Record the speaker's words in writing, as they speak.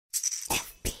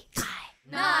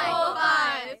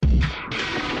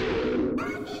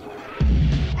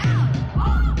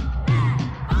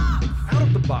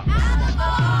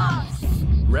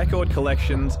record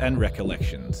collections and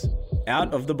recollections.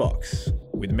 Out of the Box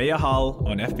with Mia Hull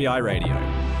on FBI Radio.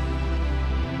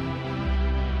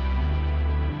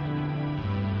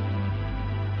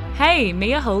 Hey,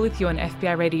 Mia Hull with you on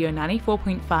FBI Radio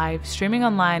 94.5, streaming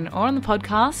online or on the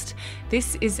podcast.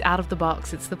 This is Out of the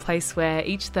Box. It's the place where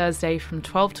each Thursday from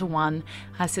 12 to 1,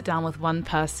 I sit down with one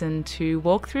person to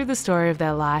walk through the story of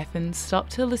their life and stop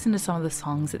to listen to some of the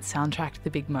songs that soundtrack the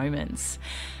big moments.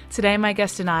 Today, my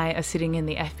guest and I are sitting in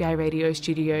the FBI Radio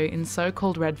studio in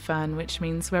so-called Redfern, which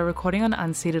means we're recording on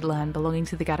unceded land belonging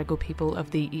to the Gadigal people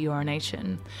of the Eora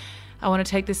Nation. I want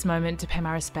to take this moment to pay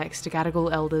my respects to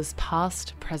Gadigal elders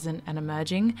past, present and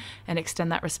emerging, and extend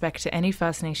that respect to any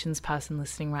First Nations person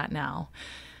listening right now.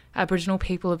 Aboriginal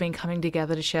people have been coming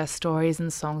together to share stories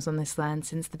and songs on this land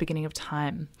since the beginning of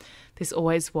time. This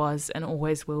always was and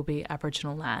always will be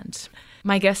Aboriginal land.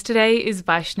 My guest today is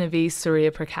Vaishnavi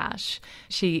Suryaprakash.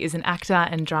 She is an actor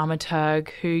and dramaturg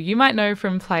who you might know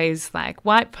from plays like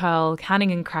White Pearl,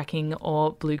 Counting and Cracking,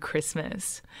 or Blue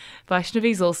Christmas.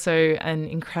 Vaishnavi is also an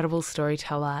incredible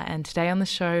storyteller, and today on the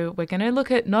show we're going to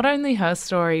look at not only her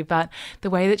story but the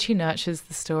way that she nurtures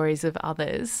the stories of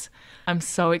others. I'm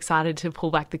so excited to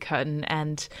pull back the curtain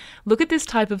and look at this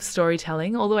type of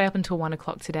storytelling all the way up until 1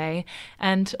 o'clock today,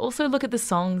 and also look at the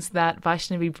songs that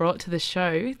Vaishnavi brought to the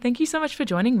show. Thank you so much for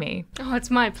joining me. Oh, it's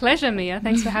my pleasure, Mia.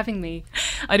 Thanks for having me.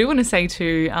 I do want to say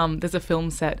too, there's a film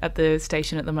set at the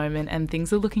station at the moment and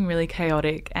things are looking really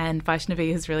chaotic, and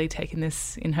Vaishnavi has really taken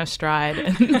this in her stride.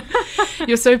 And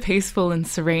you're so peaceful and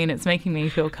serene. It's making me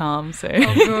feel calm. So.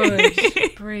 Oh,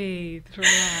 good. Breathe,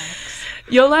 relax.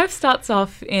 Your life starts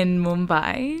off in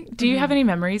Mumbai. Do you have any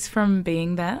memories from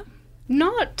being there?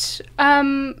 Not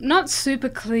super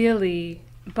clearly,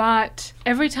 but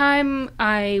every time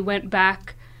I went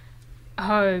back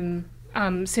home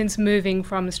since moving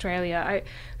from Australia, I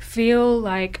feel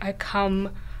like I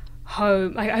come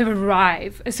home, like I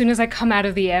arrive. As soon as I come out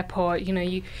of the airport, you know,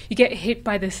 you get hit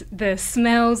by the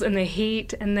smells and the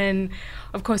heat, and then,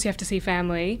 of course, you have to see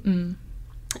family.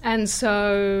 And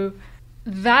so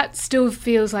that still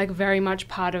feels like very much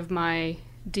part of my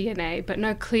DNA, but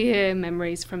no clear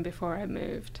memories from before I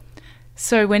moved.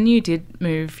 So when you did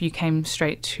move, you came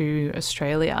straight to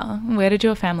Australia. Where did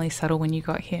your family settle when you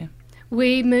got here?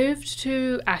 We moved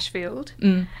to Ashfield,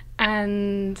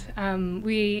 and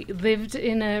we lived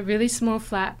in a really small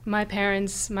flat, my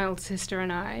parents, my older sister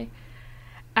and I.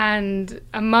 And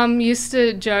Mum used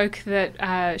to joke that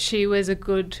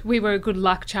we were a good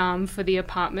luck charm for the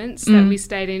apartments that we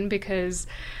stayed in, because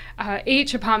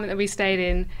each apartment that we stayed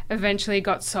in eventually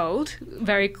got sold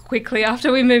very quickly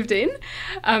after we moved in.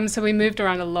 So we moved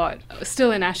around a lot.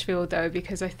 Still in Ashfield though,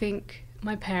 because I think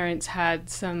my parents had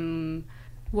some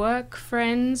work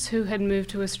friends who had moved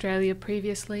to Australia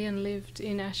previously and lived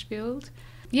in Ashfield.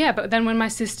 Yeah, but then when my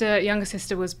younger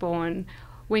sister was born,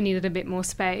 we needed a bit more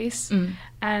space,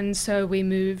 and so we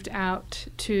moved out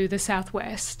to the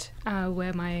southwest,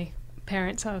 where my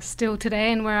parents are still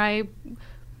today and where I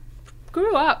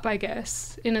grew up, I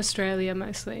guess, in Australia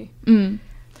mostly.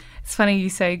 It's funny you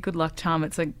say good luck charm.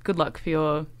 It's like good luck for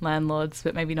your landlords,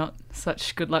 but maybe not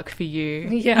such good luck for you.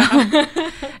 Yeah.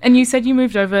 And you said you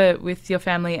moved over with your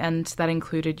family and that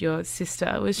included your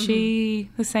sister. Was she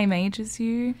the same age as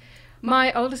you?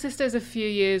 My older sister is a few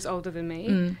years older than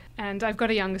me, and I've got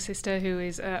a younger sister who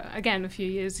is, again, a few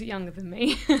years younger than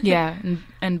me. Yeah,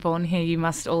 and born here, you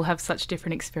must all have such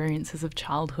different experiences of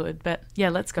childhood. But yeah,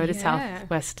 let's go to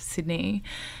southwest Sydney.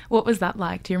 What was that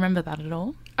like? Do you remember that at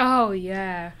all? Oh,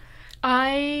 yeah.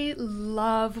 I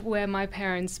love where my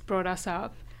parents brought us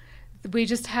up. We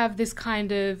just have this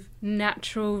kind of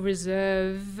natural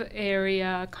reserve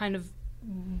area, kind of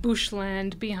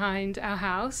bushland behind our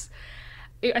house.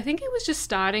 I think it was just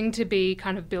starting to be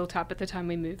kind of built up at the time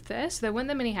we moved there. So there weren't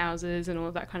that many houses and all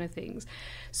of that kind of things.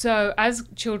 So as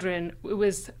children, it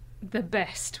was the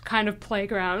best kind of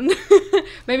playground.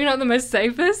 Maybe not the most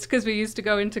safest, because we used to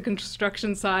go into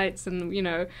construction sites and, you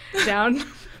know, down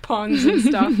ponds and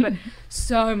stuff, but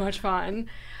so much fun.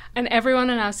 And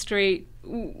everyone on our street,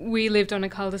 we lived on a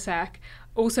cul-de-sac,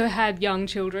 also had young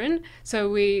children. So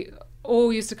we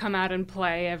all used to come out and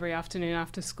play every afternoon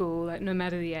after school, like, no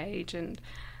matter the age, and,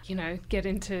 you know, get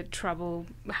into trouble,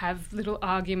 have little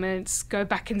arguments, go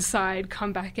back inside,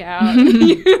 come back out,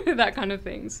 that kind of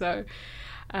thing. So,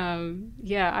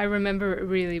 yeah, I remember it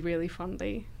really, really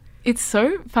fondly. It's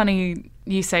so funny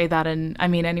you say that, and I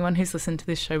mean, anyone who's listened to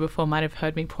this show before might have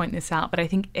heard me point this out, but I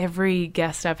think every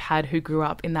guest I've had who grew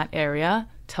up in that area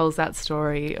tells that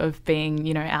story of being,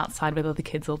 you know, outside with other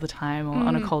kids all the time, or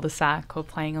on a cul-de-sac, or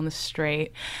playing on the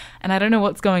street. And I don't know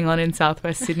what's going on in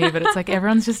Southwest Sydney, but it's like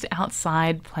everyone's just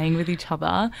outside playing with each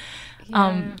other.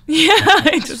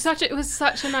 It was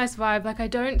such a nice vibe. Like,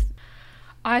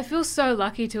 I feel so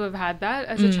lucky to have had that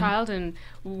as a child. And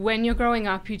when you're growing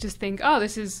up, you just think, oh,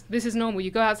 this is normal. You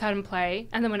go outside and play,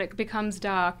 and then when it becomes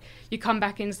dark, you come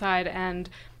back inside and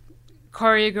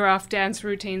choreograph dance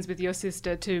routines with your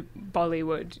sister to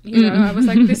Bollywood. You know, I was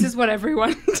like, this is what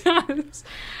everyone does.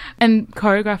 And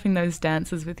choreographing those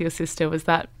dances with your sister, was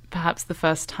that perhaps the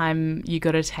first time you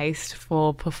got a taste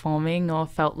for performing or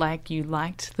felt like you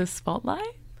liked the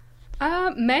spotlight?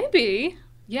 Maybe.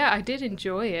 Yeah, I did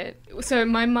enjoy it. So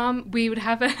my mum, we would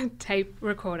have a tape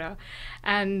recorder,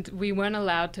 and we weren't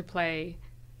allowed to play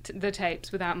the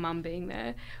tapes without mum being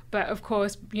there. But of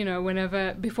course, you know,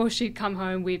 before she'd come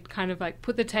home, we'd kind of like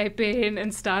put the tape in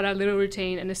and start our little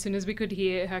routine. And as soon as we could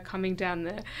hear her coming down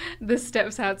the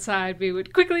steps outside, we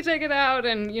would quickly take it out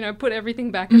and, you know, put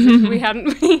everything back as if we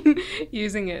hadn't been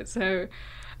using it. So,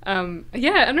 I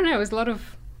don't know, it was a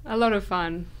lot of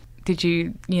fun. Did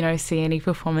you, you know, see any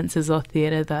performances or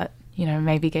theatre that, you know,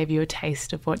 maybe gave you a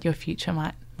taste of what your future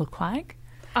might look like?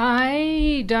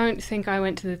 I don't think I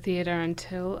went to the theatre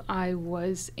until I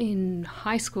was in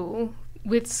high school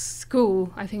with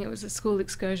school. I think it was a school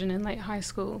excursion in late high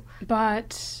school.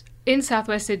 But in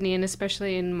Southwest Sydney, and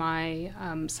especially in my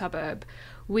suburb,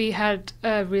 we had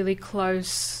a really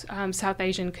close South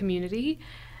Asian community.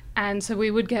 And so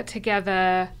we would get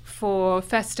together for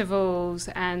festivals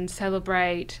and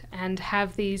celebrate and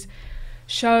have these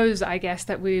shows, I guess,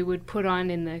 that we would put on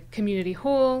in the community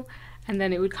hall. And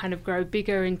then it would kind of grow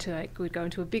bigger into, like, we'd go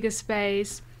into a bigger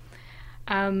space.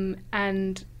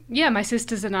 And yeah, my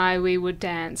sisters and I, we would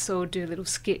dance or do little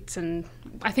skits. And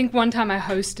I think one time I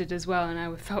hosted as well, and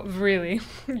I felt really,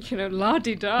 you know,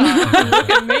 la-di-da, look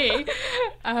at me.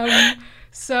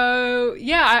 So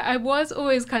yeah, I was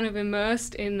always kind of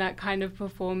immersed in that kind of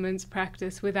performance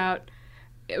practice without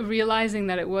realizing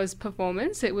that it was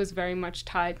performance. It was very much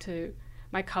tied to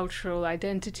my cultural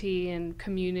identity and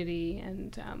community.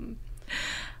 And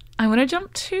I want to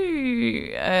jump to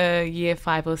year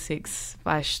 5 or 6,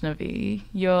 Vaishnavi.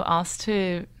 You're asked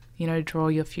to, you know, draw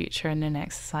your future in an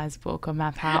exercise book or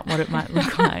map out what it might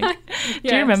look like. Yes.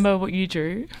 Do you remember what you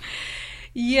drew?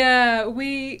 Yeah,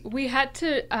 we had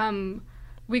to.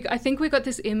 I think we got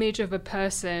this image of a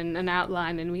person, an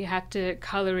outline, and we had to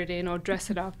colour it in or dress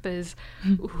it up as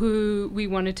who we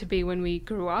wanted to be when we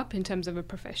grew up in terms of a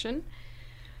profession.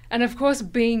 And of course,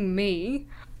 being me,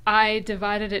 I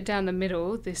divided it down the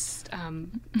middle, this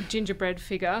gingerbread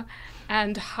figure,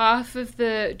 and half of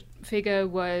the figure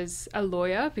was a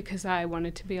lawyer because I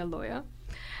wanted to be a lawyer,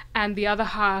 and the other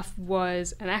half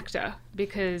was an actor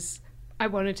because I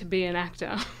wanted to be an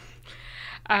actor.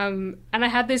 And I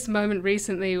had this moment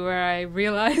recently where I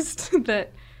realised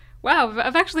that, wow,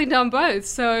 I've actually done both.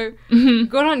 So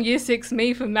good on year 6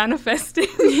 me for manifesting.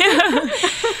 Yeah.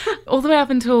 All the way up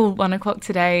until 1 o'clock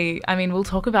today, I mean, we'll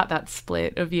talk about that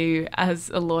split of you as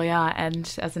a lawyer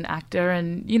and as an actor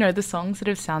and, you know, the songs that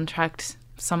have soundtracked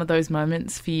some of those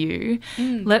moments for you.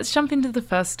 Let's jump into the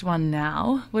first one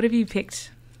now. What have you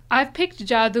picked? I've picked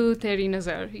Jadoo Teri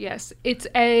Nazar, yes. It's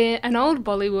an old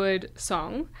Bollywood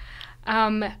song.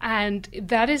 And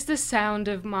that is the sound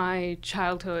of my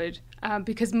childhood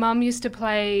because Mum used to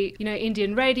play, you know,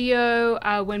 Indian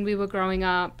radio when we were growing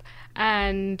up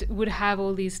and would have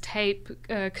all these tape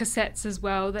cassettes as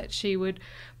well that she would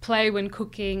play when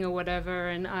cooking or whatever.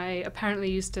 And I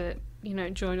apparently used to, you know,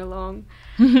 join along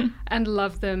and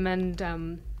love them.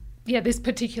 And yeah, this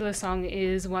particular song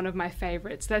is one of my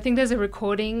favourites. I think there's a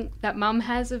recording that Mum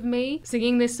has of me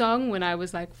singing this song when I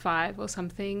was like 5 or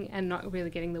something and not really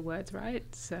getting the words right.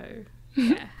 So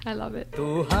yeah, I love it.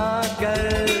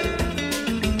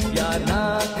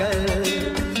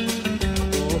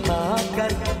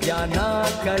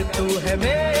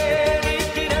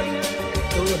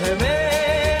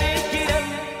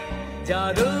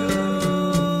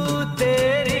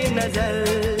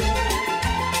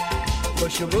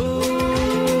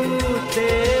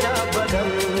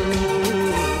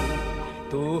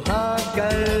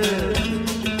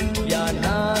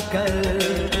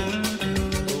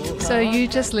 So you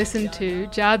just listened to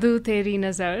Jadoo Teri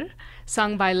Nazar,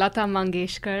 sung by Lata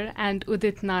Mangeshkar and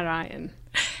Udit Narayan.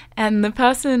 And the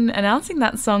person announcing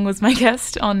that song was my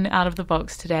guest on Out of the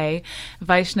Box today,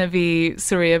 Vaishnavi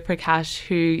Suryaprakash,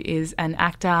 who is an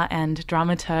actor and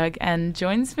dramaturg and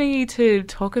joins me to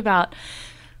talk about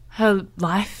her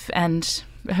life and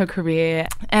her career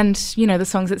and, you know, the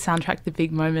songs that soundtrack the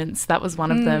big moments. That was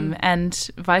one of them. And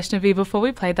Vaishnavi, before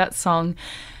we played that song,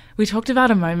 we talked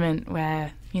about a moment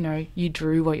where, you know, you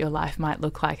drew what your life might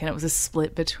look like and it was a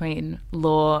split between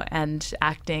law and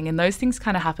acting, and those things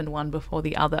kind of happened one before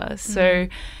the other. So,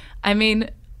 I mean,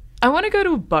 I want to go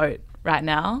to a boat right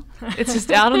now. It's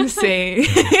just out on the sea.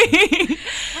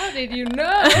 How did you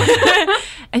know?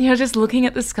 And you're just looking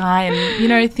at the sky and, you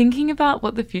know, thinking about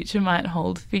what the future might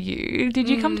hold for you. Did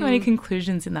you come to any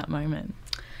conclusions in that moment?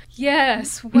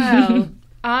 Yes, well,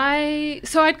 I'd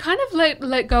kind of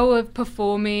let go of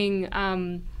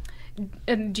performing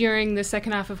during the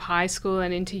second half of high school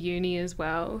and into uni as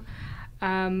well.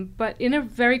 But in a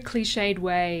very cliched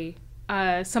way,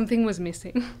 something was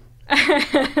missing.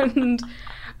 And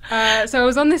so I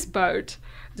was on this boat,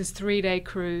 this 3-day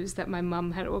cruise that my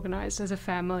mum had organised as a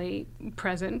family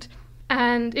present.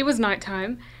 And it was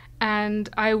nighttime. And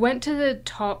I went to the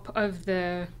top of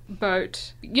the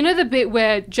boat. You know the bit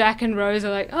where Jack and Rose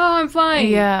are like, oh, I'm flying.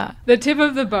 Yeah. The tip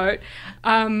of the boat.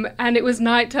 And it was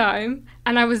nighttime.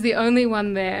 And I was the only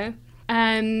one there.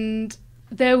 And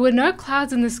there were no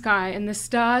clouds in the sky. And the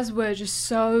stars were just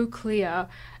so clear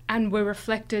and were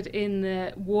reflected in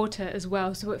the water as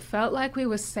well. So it felt like we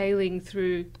were sailing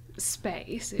through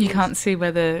space. You can't see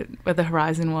where the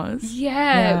horizon was.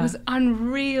 Yeah, it was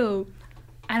unreal.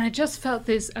 And I just felt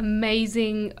this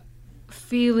amazing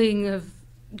feeling of,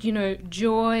 you know,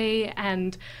 joy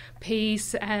and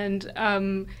peace and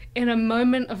in a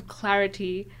moment of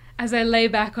clarity as I lay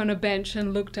back on a bench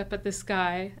and looked up at the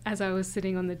sky as I was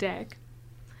sitting on the deck.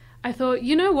 I thought,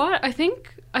 you know what? I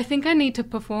think I need to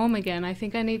perform again. I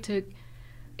think I need to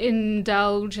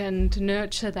indulge and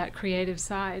nurture that creative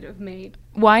side of me.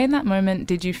 Why in that moment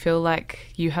did you feel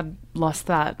like you had lost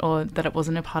that, or that it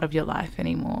wasn't a part of your life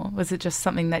anymore? Was it just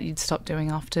something that you'd stopped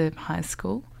doing after high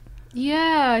school?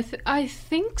 Yeah, I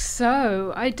think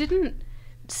so. I didn't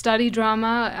study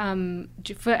drama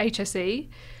for HSE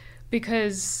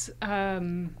because,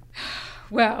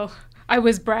 well, I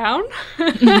was brown.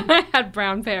 I had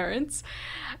brown parents.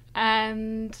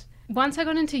 And once I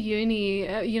got into uni,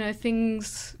 you know,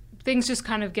 things just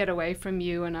kind of get away from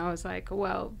you. And I was like,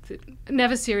 well,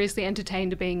 never seriously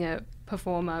entertained being a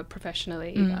performer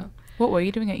professionally either. What were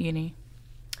you doing at uni?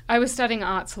 I was studying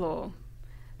arts law.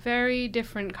 Very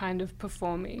different kind of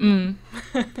performing.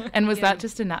 And was that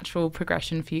just a natural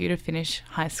progression for you to finish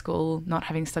high school not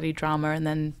having studied drama and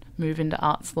then move into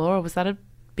arts law, or was that a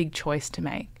big choice to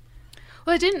make?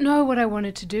 Well, I didn't know what I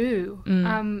wanted to do.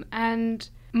 And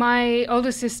my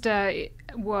older sister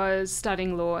was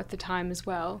studying law at the time as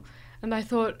well. And I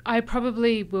thought, I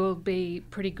probably will be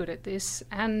pretty good at this.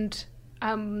 And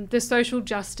the social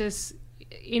justice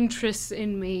interests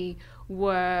in me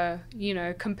were, you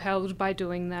know, compelled by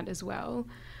doing that as well.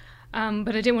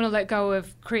 But I didn't want to let go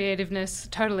of creativeness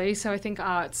totally. So I think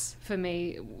arts for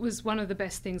me was one of the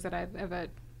best things that I've ever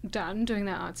done, doing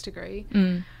that arts degree.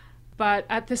 But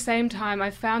at the same time, I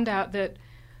found out that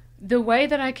the way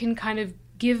that I can kind of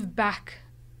give back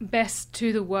best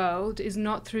to the world is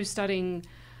not through studying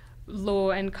law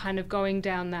and kind of going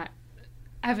down that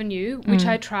avenue, which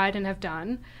I tried and have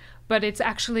done, but it's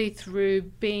actually through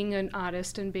being an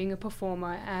artist and being a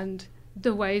performer and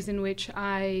the ways in which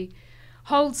I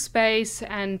hold space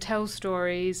and tell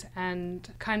stories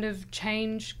and kind of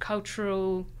change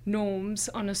cultural norms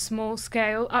on a small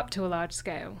scale up to a large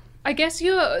scale. I guess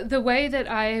the way that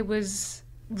I was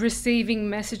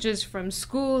receiving messages from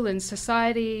school and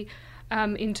society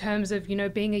in terms of, you know,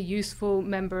 being a useful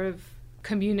member of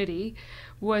community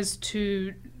was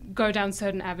to go down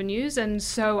certain avenues. And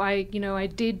so I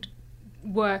did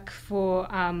work for,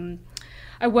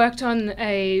 I worked on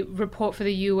a report for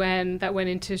the UN that went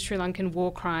into Sri Lankan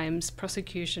war crimes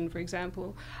prosecution, for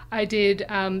example. I did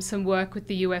some work with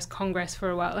the US Congress for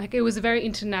a while. Like, it was a very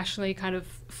internationally kind of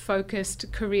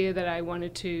focused career that I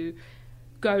wanted to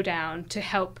go down to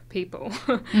help people.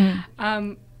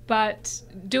 But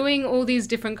doing all these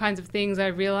different kinds of things, I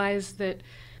realized that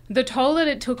the toll that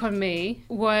it took on me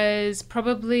was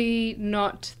probably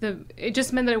not it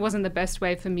just meant that it wasn't the best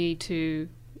way for me to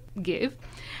give.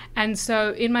 And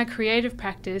so in my creative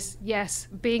practice, yes,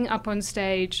 being up on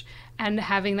stage and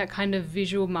having that kind of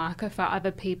visual marker for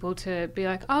other people to be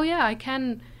like, oh yeah, I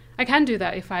can do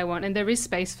that if I want. And there is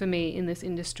space for me in this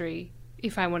industry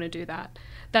if I want to do that.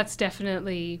 That's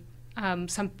definitely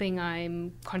something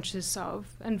I'm conscious of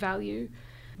and value.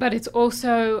 But it's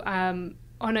also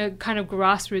on a kind of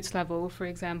grassroots level, for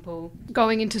example,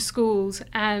 going into schools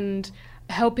and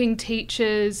helping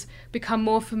teachers become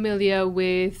more familiar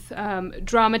with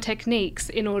drama techniques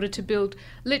in order to build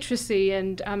literacy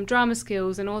and drama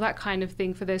skills and all that kind of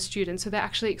thing for their students. So they're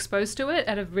actually exposed to it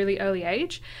at a really early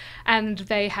age, and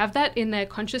they have that in their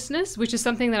consciousness, which is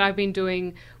something that I've been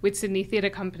doing with Sydney Theatre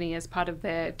Company as part of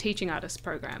their teaching artists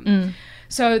program.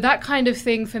 So that kind of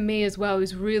thing for me as well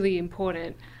is really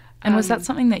important. And was that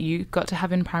something that you got to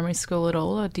have in primary school at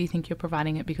all, or do you think you're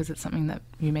providing it because it's something that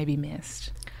you maybe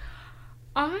missed?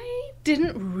 I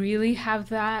didn't really have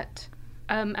that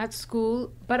at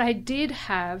school, but I did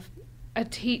have a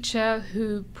teacher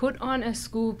who put on a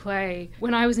school play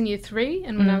when I was in year 3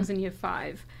 and when I was in year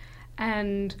 5.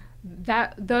 And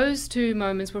those two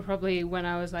moments were probably when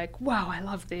I was like, wow, I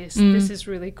love this. This is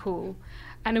really cool.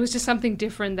 And it was just something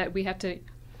different that we had to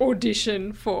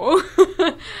audition for.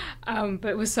 But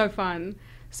it was so fun.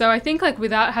 So I think like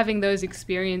without having those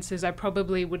experiences, I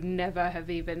probably would never have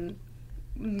even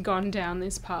gone down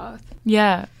this path.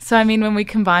 Yeah. So, I mean, when we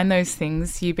combine those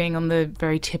things, you being on the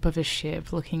very tip of a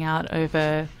ship, looking out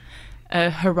over a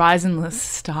horizonless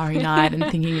starry night and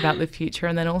thinking about the future,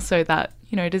 and then also that,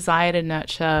 you know, desire to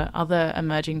nurture other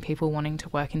emerging people wanting to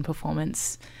work in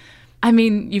performance. I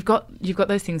mean, you've got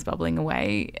those things bubbling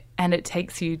away, and it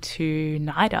takes you to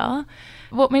NIDA.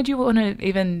 What made you want to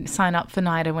even sign up for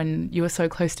NIDA when you were so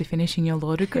close to finishing your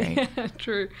law degree? Yeah,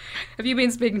 true. Have you been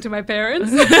speaking to my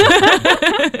parents?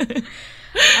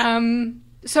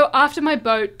 So after my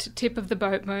tip of the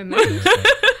boat moment,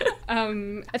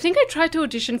 I think I tried to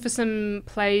audition for some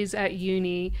plays at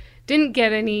uni, didn't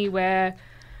get anywhere.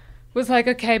 Was like,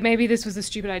 okay, maybe this was a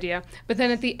stupid idea. But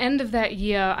then at the end of that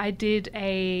year, I did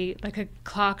a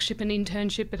clerkship, an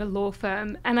internship at a law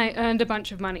firm, and I earned a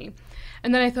bunch of money.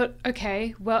 And then I thought,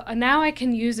 okay, well, now I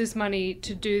can use this money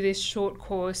to do this short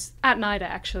course at NIDA,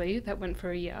 actually, that went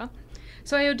for a year.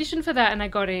 So I auditioned for that and I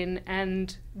got in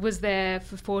and was there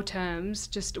for 4 terms,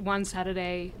 just one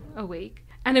Saturday a week.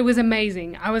 And it was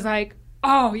amazing. I was like,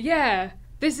 oh yeah,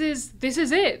 this is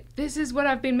it. This is what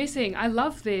I've been missing. I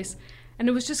love this. And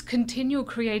it was just continual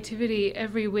creativity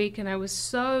every week, and I was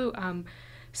so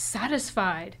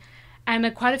satisfied.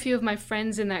 And quite a few of my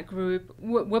friends in that group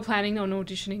were planning on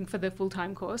auditioning for the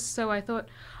full-time course. So I thought,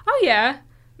 oh yeah,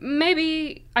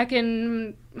 maybe I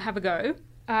can have a go.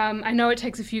 I know it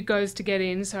takes a few goes to get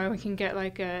in, so I can get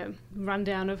like a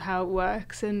rundown of how it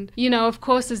works. And, you know, of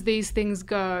course, as these things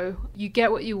go, you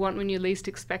get what you want when you least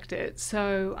expect it.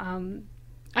 So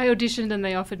I auditioned and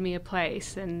they offered me a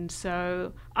place, and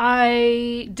so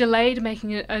I delayed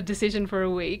making a decision for a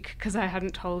week because I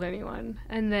hadn't told anyone.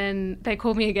 And then they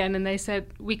called me again and they said,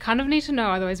 we kind of need to know,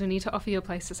 otherwise we need to offer your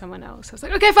place to someone else. I was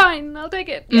like, okay, fine, I'll take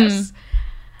it. Yes.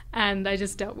 And I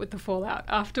just dealt with the fallout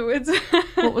afterwards.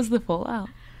 What was the fallout?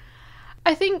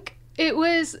 I think it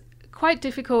was quite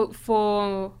difficult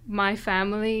for my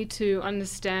family to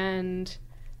understand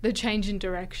the change in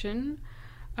direction.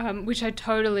 Which I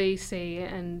totally see.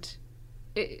 And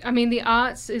I mean, the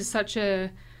arts is such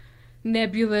a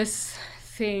nebulous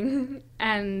thing.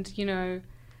 And, you know,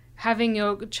 having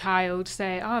your child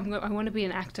say, oh, I want to be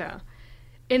an actor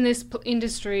in this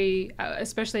industry,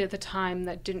 especially at the time,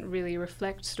 that didn't really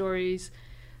reflect stories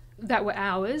that were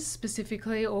ours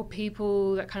specifically, or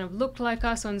people that kind of looked like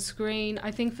us on screen.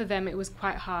 I think for them it was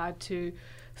quite hard to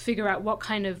figure out what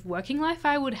kind of working life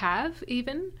I would have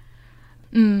even.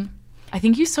 I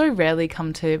think you so rarely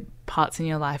come to parts in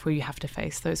your life where you have to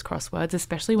face those crossroads,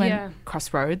 especially when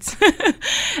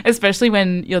especially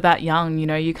when you're that young. You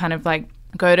know, you kind of like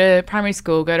go to primary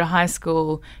school, go to high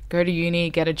school, go to uni,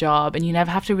 get a job, and you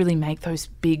never have to really make those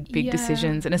big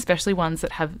decisions, and especially ones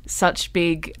that have such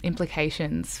big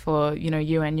implications for, you know,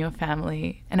 you and your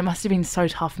family. And it must have been so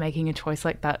tough making a choice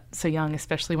like that so young,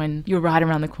 especially when you're right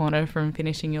around the corner from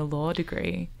finishing your law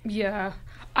degree. Yeah.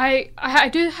 I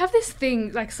do have this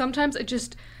thing, like sometimes I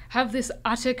just have this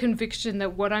utter conviction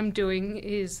that what I'm doing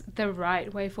is the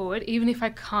right way forward, even if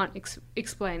I can't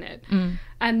explain it.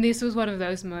 And this was one of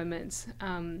those moments.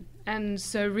 And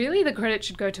so really the credit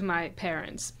should go to my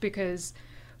parents, because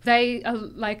they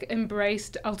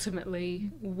embraced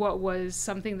ultimately what was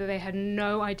something that they had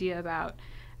no idea about,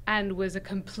 and was a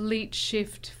complete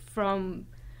shift from,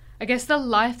 I guess, the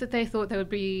life that they thought they would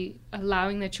be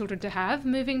allowing their children to have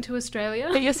moving to Australia.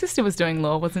 But your sister was doing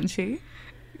law, wasn't she?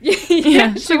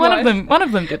 Yeah, so one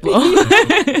of them did law.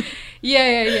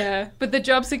 Yeah. But the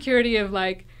job security of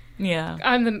like,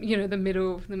 I'm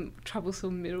the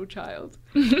troublesome middle child.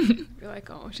 You're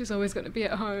like, oh, she's always going to be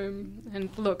at home.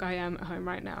 And look, I am at home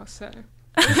right now, so.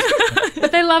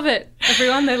 But they love it.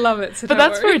 Everyone, they love it. So but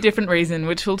that's for a different reason,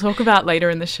 which we'll talk about later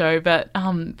in the show. But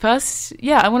first,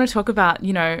 I want to talk about,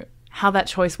 you know, how that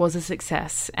choice was a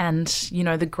success and, you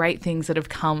know, the great things that have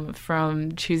come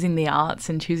from choosing the arts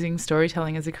and choosing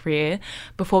storytelling as a career.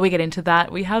 Before we get into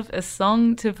that, we have a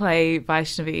song to play,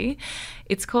 Vaishnavi.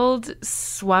 It's called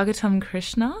Swagatam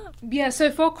Krishna. Yeah,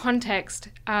 so for context,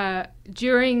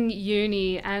 during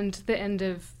uni and the end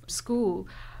of school,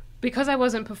 because I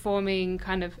wasn't performing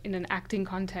kind of in an acting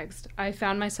context, I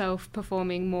found myself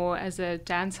performing more as a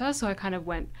dancer. So I kind of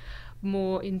went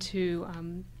more into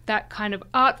that kind of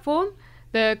art form.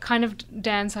 The kind of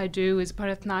dance I do is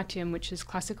Bharatanatyam, which is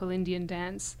classical Indian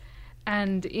dance.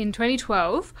 And in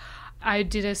 2012, I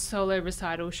did a solo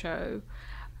recital show.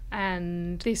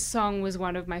 And this song was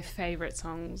one of my favourite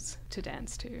songs to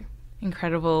dance to.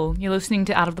 Incredible. You're listening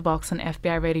to Out of the Box on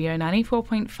FBI Radio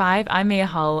 94.5. I'm Mia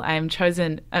Hull. I am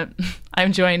chosen.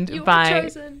 I'm joined You by. are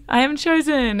chosen. I am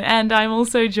chosen, and I'm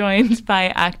also joined by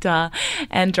actor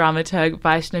and dramaturg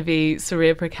Vaishnavi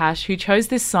Suryaprakash, who chose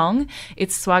this song.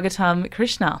 It's Swagatam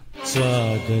Krishna.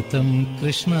 Swagatam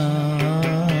Krishna.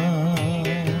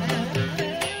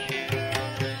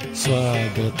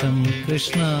 Swagatam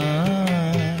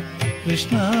Krishna.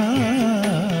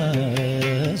 Krishna.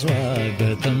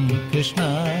 Swagatam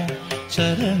Krishna,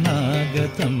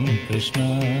 Sharanagatam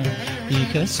Krishna,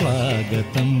 Ika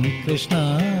Swagatam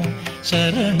Krishna,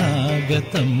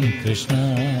 Sharanagatam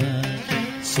Krishna,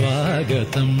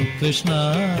 Swagatam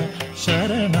Krishna,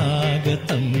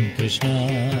 Sharanagatam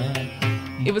Krishna.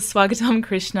 It was Swagatam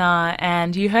Krishna,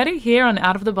 and you heard it here on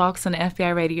Out of the Box on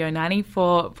FBI Radio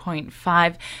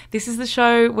 94.5. This is the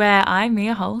show where I,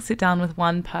 Mia Hull, sit down with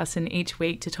one person each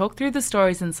week to talk through the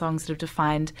stories and songs that have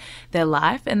defined their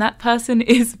life, and that person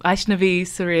is Vaishnavi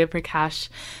Suryaprakash,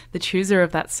 the chooser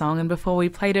of that song. And before we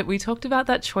played it, we talked about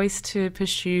that choice to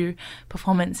pursue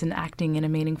performance and acting in a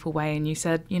meaningful way, and you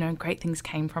said, you know, great things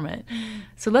came from it.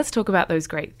 So let's talk about those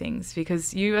great things,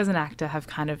 because you as an actor have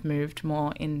kind of moved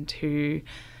more into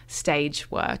stage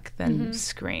work than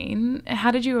screen. How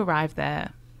did you arrive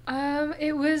there?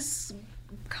 It was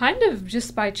kind of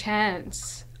just by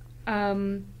chance.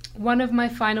 One of my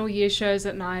final year shows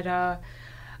at NIDA,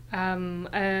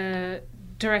 a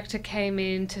director came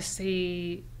in to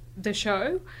see the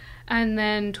show and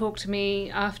then talked to me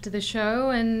after the show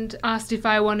and asked if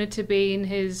I wanted to be in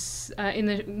his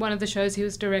one of the shows he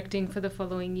was directing for the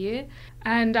following year.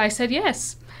 And I said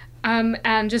yes.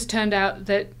 And just turned out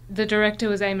that the director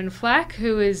was Eamon Flack,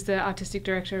 who is the artistic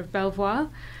director of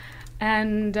Belvoir.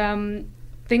 And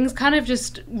things kind of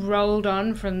just rolled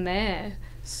on from there.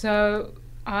 So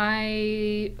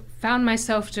I found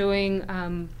myself doing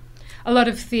a lot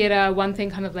of theatre. One thing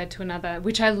kind of led to another,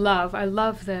 which I love. I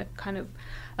love the kind of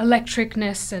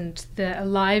electricness and the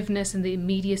aliveness and the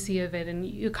immediacy of it. And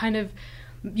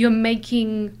you're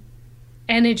making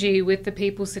energy with the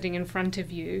people sitting in front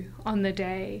of you on the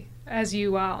day, as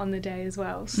you are on the day as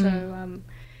well. So,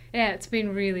 yeah, it's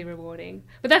been really rewarding.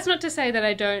 But that's not to say that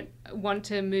I don't want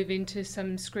to move into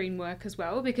some screen work as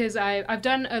well, because I've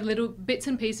done a little bits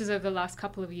and pieces over the last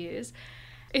couple of years.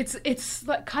 It's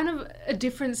like kind of a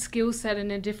different skill set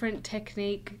and a different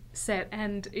technique set,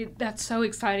 and that's so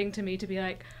exciting to me to be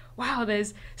like, wow,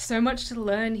 there's so much to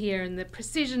learn here, and the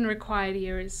precision required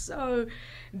here is so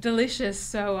delicious.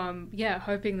 So, yeah,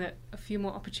 hoping that a few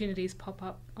more opportunities pop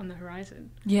up on the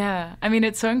horizon. Yeah, I mean,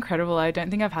 it's so incredible. I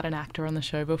don't think I've had an actor on the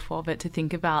show before, but to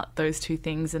think about those two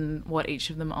things and what each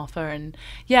of them offer. And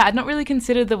yeah, I'd not really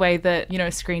considered the way that, you know,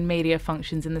 screen media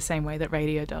functions in the same way that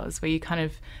radio does, where you kind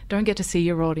of don't get to see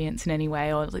your audience in any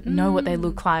way or know what they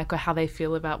look like or how they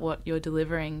feel about what you're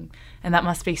delivering. And that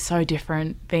must be so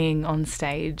different being on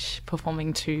stage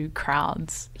performing to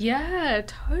crowds. Yeah,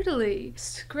 totally.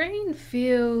 Screen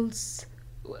feels...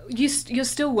 You're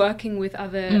still working with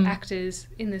other actors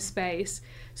in the space,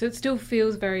 so it still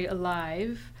feels very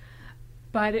alive,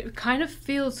 but it kind of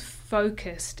feels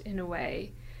focused in a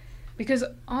way. Because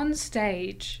on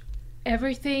stage,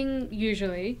 everything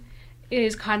usually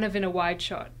is kind of in a wide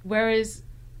shot, whereas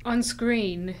on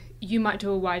screen, you might do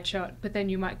a wide shot, but then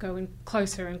you might go in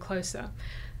closer and closer.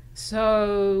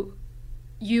 So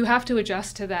you have to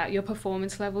adjust to that, your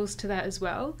performance levels to that as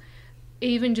well.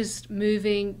 Even just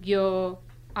moving your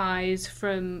eyes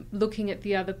from looking at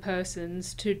the other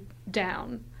person's to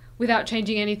down without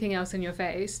changing anything else in your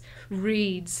face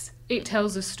it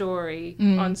tells a story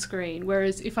on screen,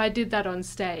 whereas if I did that on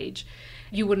stage,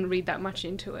 you wouldn't read that much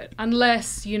into it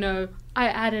unless, you know, I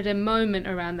added a moment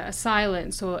around that, a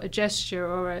silence or a gesture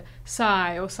or a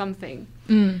sigh or something.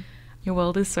 Your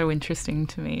world is so interesting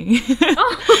to me.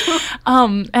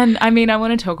 And I mean, I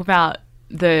want to talk about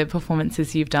the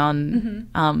performances you've done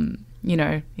you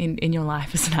know, in your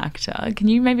life as an actor. Can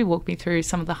you maybe walk me through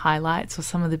some of the highlights or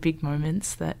some of the big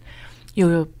moments that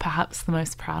you're perhaps the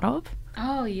most proud of?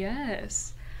 Oh,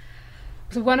 yes.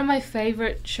 So one of my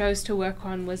favourite shows to work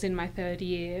on was in my third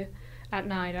year at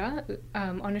NIDA,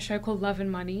 on a show called Love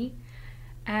and Money.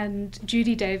 And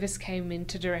Judy Davis came in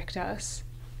to direct us.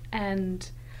 And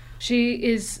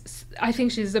I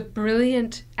think she's a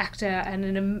brilliant actor and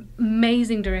an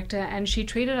amazing director. And she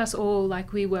treated us all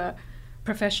like we were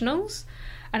professionals.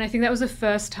 And I think that was the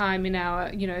first time in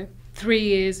our, 3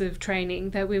 years of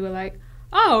training that we were like,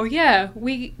 oh yeah,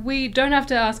 we don't have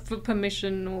to ask for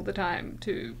permission all the time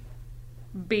to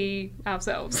be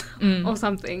ourselves or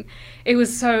something. It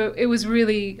was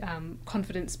really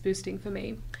confidence boosting for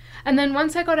me. And then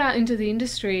once I got out into the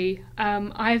industry,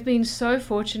 I've been so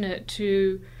fortunate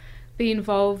to be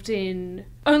involved in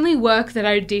only work that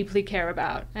I deeply care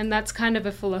about. And that's kind of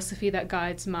a philosophy that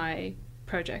guides my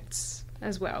projects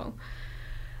as well.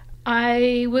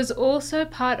 I was also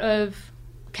part of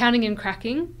Counting and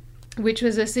Cracking, which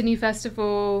was a Sydney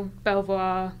Festival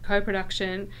Belvoir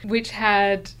co-production, which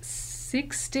had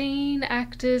 16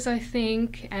 actors, I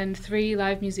think, and 3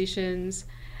 live musicians,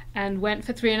 and went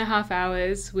for 3.5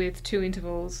 hours with 2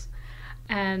 intervals,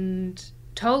 and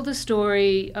told the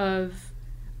story of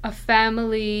a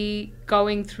family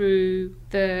going through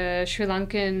the Sri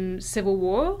Lankan Civil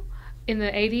War in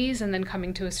the 80s and then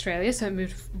coming to Australia, so it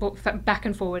moved back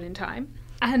and forward in time.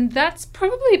 And that's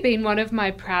probably been one of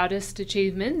my proudest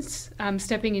achievements,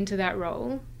 stepping into that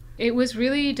role. It was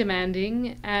really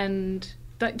demanding, and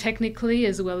technically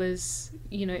as well as,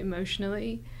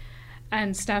 emotionally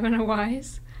and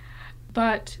stamina-wise.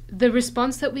 But the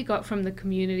response that we got from the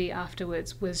community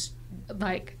afterwards was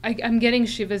like, I'm getting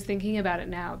shivers thinking about it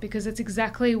now, because it's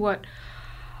exactly what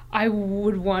I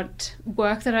would want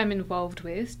work that I'm involved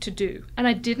with to do. And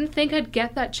I didn't think I'd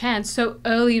get that chance so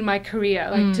early in my career,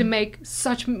 to make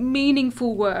such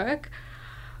meaningful work.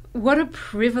 What a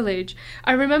privilege.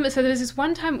 I remember, so there was this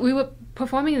one time we were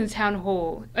performing in the town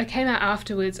hall. I came out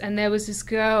afterwards and there was this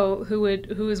girl who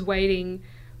was waiting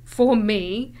for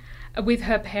me with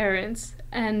her parents,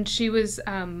 and she was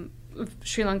of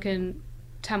Sri Lankan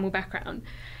Tamil background.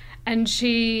 And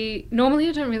normally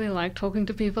I don't really like talking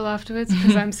to people afterwards,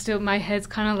 because my head's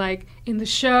kind of like in the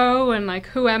show and like,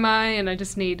 who am I? And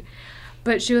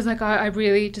but she was like, I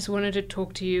really just wanted to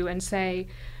talk to you and say,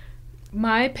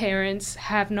 my parents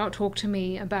have not talked to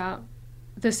me about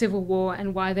the Civil War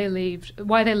and why they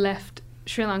left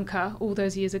Sri Lanka all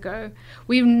those years ago.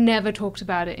 We've never talked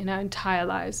about it in our entire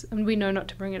lives, and we know not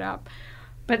to bring it up.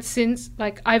 But since,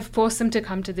 I've forced them to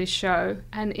come to this show,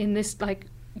 and in this,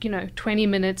 20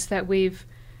 minutes that we've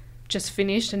just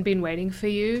finished and been waiting for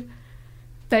you,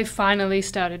 they finally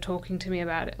started talking to me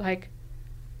about it.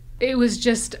 It was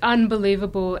just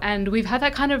unbelievable. And we've had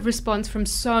that kind of response from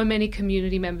so many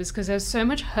community members, because there's so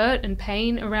much hurt and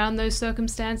pain around those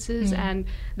circumstances, and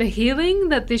the healing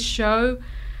that this show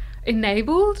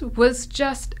enabled was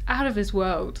just out of this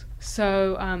world.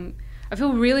 So I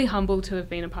feel really humbled to have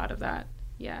been a part of that.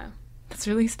 Yeah. It's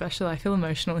really special. I feel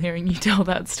emotional hearing you tell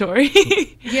that story.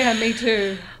 Yeah, me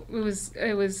too.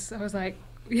 I was like,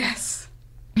 yes,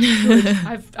 good.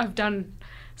 I've done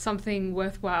something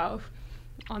worthwhile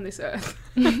on this earth.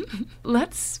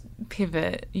 Let's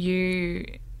pivot. You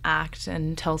act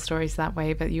and tell stories that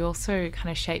way, but you also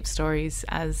kind of shape stories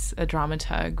as a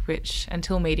dramaturg, which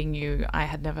until meeting you I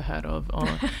had never heard of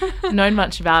or known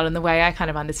much about. And the way I kind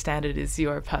of understand it is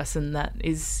you're a person that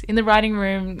is in the writing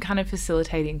room kind of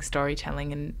facilitating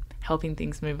storytelling and helping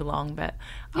things move along. But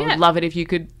I would love it if you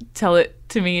could tell it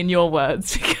to me in your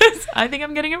words, because I think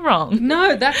I'm getting it wrong.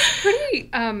 No, that's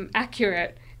pretty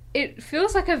accurate. It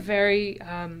feels like a very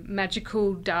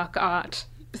magical dark art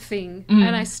thing,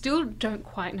 and I still don't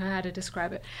quite know how to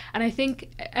describe it. And I think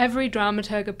every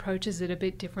dramaturg approaches it a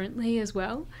bit differently as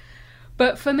well.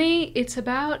 But for me, it's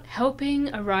about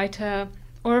helping a writer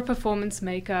or a performance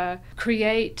maker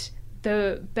create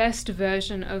the best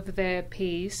version of their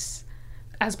piece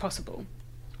as possible.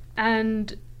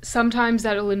 And sometimes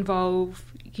that'll involve,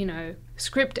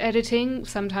 script editing.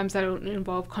 Sometimes that'll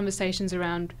involve conversations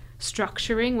around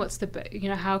structuring.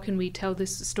 How can we tell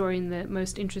this story in the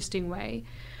most interesting way?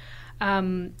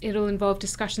 It'll involve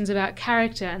discussions about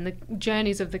character and the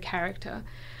journeys of the character.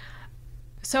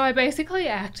 So I basically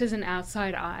act as an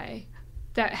outside eye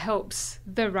that helps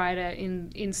the writer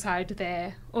inside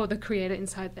their, or the creator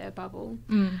inside their bubble.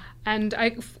 And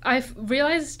I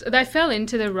realized that I fell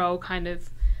into the role kind of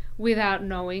without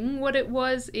knowing what it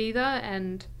was either,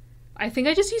 and I think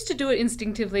I just used to do it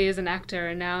instinctively as an actor,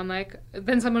 and now I'm like,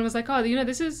 then someone was like, oh,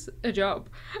 this is a job.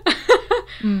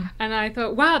 And I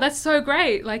thought, wow, that's so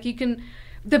great. You can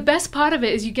the best part of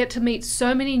it is you get to meet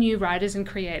so many new writers and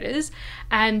creators,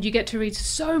 and you get to read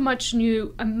so much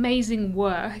new amazing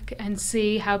work and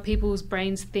see how people's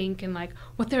brains think and like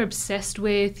what they're obsessed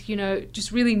with, you know,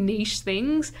 just really niche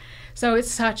things. So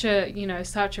it's such a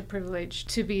privilege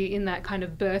to be in that kind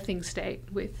of birthing state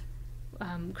with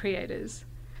creators.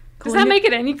 Does that make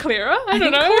it any clearer? I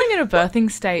don't know. Calling it a birthing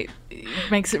state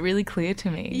makes it really clear to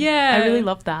me. Yeah. I really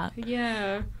love that.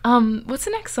 Yeah. What's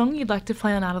the next song you'd like to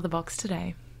play on Out of the Box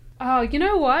today? Oh, you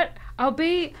know what? I'll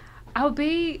be a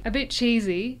bit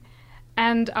cheesy,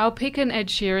 and I'll pick an Ed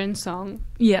Sheeran song.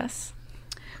 Yes.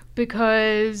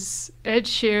 Because Ed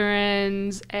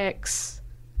Sheeran's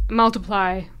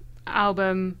Multiply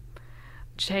album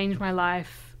changed my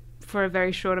life for a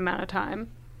very short amount of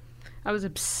time. I was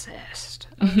obsessed.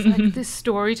 I was like, this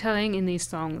storytelling in these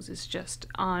songs is just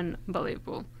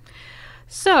unbelievable.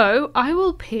 So I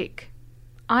will pick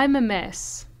I'm a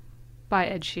Mess by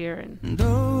Ed Sheeran.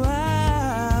 Though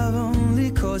I've only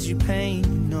caused you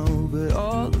pain, no, but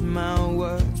all of my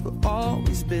words will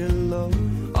always below.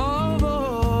 All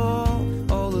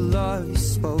the love you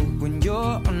spoke when you're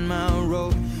on my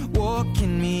road,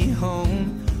 walking me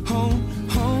home, home,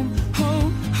 home,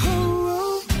 home,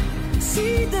 home.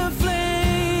 See the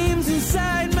flames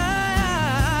inside my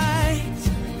eyes,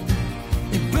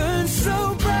 it burns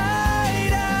so bright,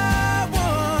 I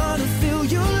wanna feel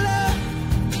your love.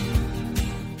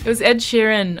 It was Ed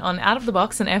Sheeran on Out of the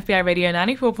Box on FBI Radio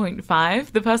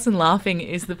 94.5. The person laughing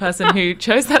is the person who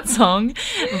chose that song,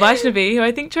 Vaishnavi, who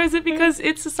I think chose it because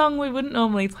it's a song we wouldn't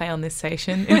normally play on this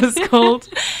station. It was called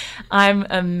I'm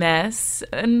a Mess.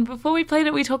 And before we played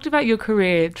it, we talked about your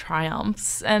career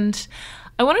triumphs, and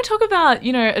I want to talk about,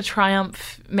 you know, a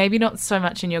triumph, maybe not so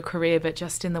much in your career, but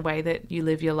just in the way that you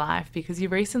live your life, because you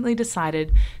recently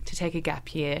decided to take a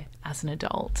gap year as an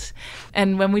adult.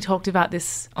 And when we talked about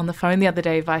this on the phone the other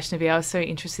day, Vaishnavi, I was so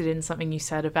interested in something you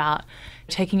said about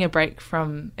taking a break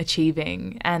from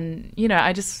achieving. And, you know,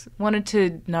 I just wanted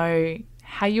to know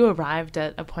how you arrived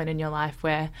at a point in your life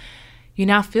where you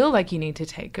now feel like you need to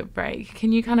take a break.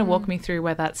 Can you kind of walk me through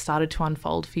where that started to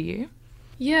unfold for you?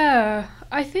 Yeah,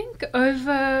 I think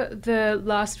over the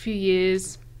last few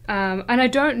years, and I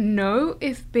don't know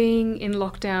if being in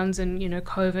lockdowns and, you know,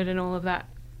 COVID and all of that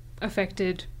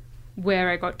affected where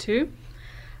I got to.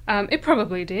 It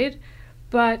probably did,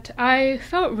 but I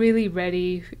felt really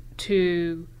ready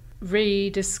to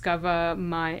rediscover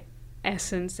my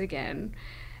essence again.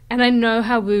 And I know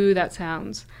how woo that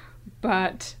sounds,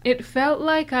 but it felt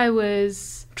like I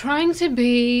was trying to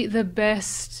be the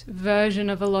best version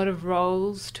of a lot of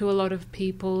roles to a lot of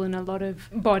people and a lot of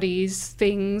bodies,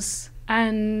 things.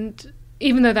 And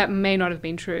even though that may not have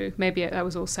been true, maybe that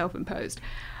was all self-imposed.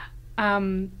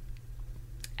 And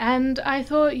I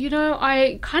thought, you know,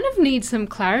 I kind of need some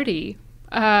clarity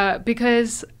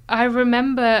because I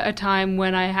remember a time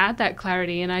when I had that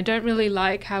clarity and I don't really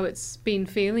like how it's been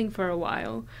feeling for a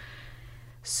while.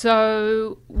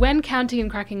 So when Counting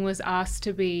and Cracking was asked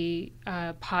to be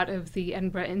part of the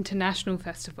Edinburgh International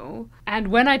Festival, and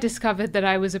when I discovered that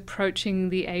I was approaching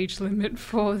the age limit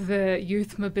for the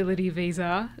youth mobility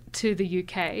visa to the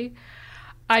UK,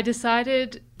 I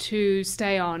decided to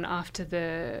stay on after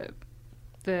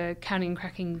the Counting and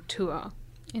Cracking tour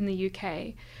in the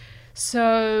UK.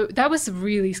 So that was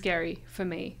really scary for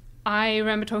me. I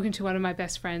remember talking to one of my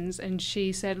best friends and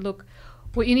she said, look,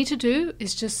 what you need to do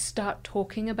is just start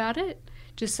talking about it.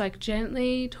 Just like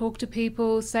gently talk to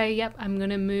people, say, yep, I'm going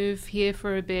to move here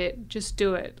for a bit. Just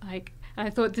do it. Like, and I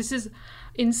thought, this is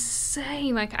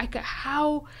insane. Like,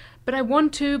 how, but I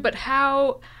want to, but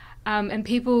how? And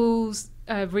people's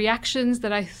reactions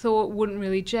that I thought wouldn't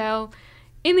really gel.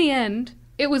 In the end,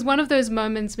 it was one of those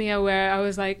moments, Mia, where I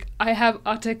was like, I have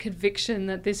utter conviction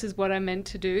that this is what I meant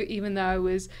to do, even though I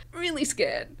was really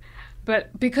scared.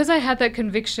 But because I had that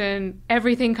conviction,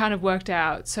 everything kind of worked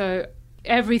out. So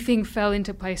everything fell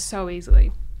into place so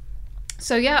easily.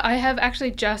 So yeah, I have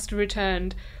actually just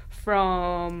returned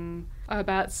from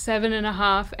about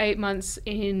 7.5, 8 months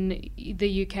in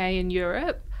the UK and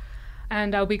Europe.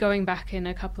 And I'll be going back in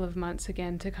a couple of months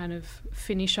again to kind of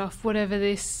finish off whatever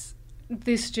this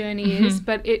journey is.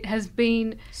 But it has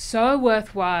been so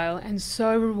worthwhile and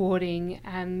so rewarding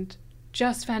and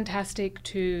just fantastic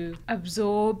to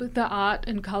absorb the art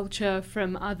and culture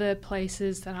from other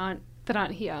places that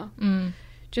aren't here.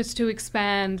 Just to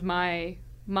expand my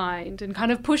mind and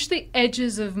kind of push the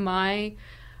edges of my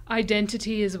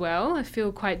identity as well. I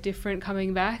feel quite different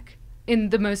coming back in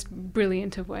the most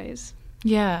brilliant of ways.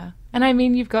 Yeah. And I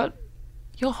mean, you've got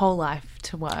your whole life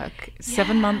to work.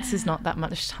 7 months is not that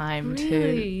much time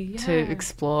Really, to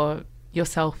explore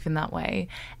yourself in that way.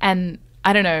 And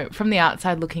I don't know, from the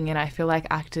outside looking in, I feel like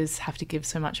actors have to give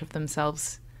so much of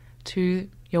themselves to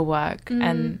your work.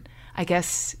 And I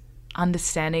guess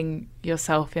understanding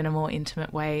yourself in a more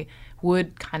intimate way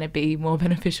would kind of be more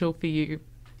beneficial for you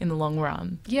in the long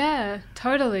run. Yeah,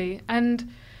 totally.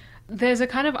 And there's a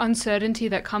kind of uncertainty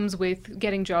that comes with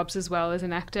getting jobs as well as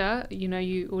an actor. You know,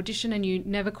 you audition and you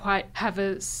never quite have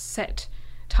a set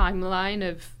timeline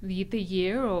of the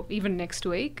year or even next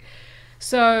week.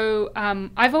 So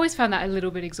I've always found that a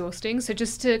little bit exhausting. So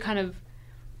just to kind of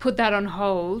put that on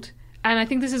hold, and I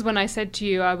think this is when I said to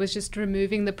you I was just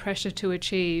removing the pressure to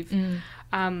achieve,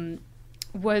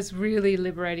 was really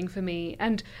liberating for me.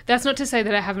 And that's not to say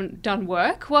that I haven't done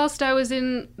work whilst I was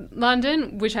in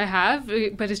London, which I have,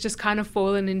 but it's just kind of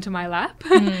fallen into my lap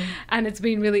and it's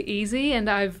been really easy. And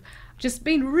I've just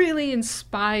been really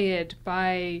inspired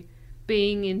by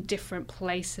being in different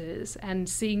places and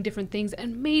seeing different things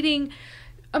and meeting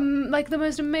like the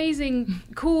most amazing,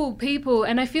 cool people.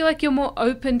 And I feel like you're more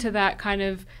open to that kind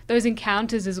of, those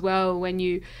encounters as well, when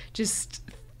you just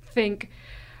think,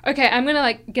 okay, I'm going to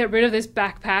like get rid of this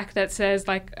backpack that says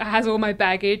like has all my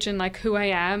baggage and like who I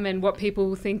am and what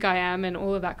people think I am and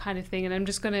all of that kind of thing. And I'm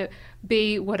just going to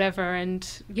be whatever. And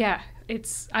yeah,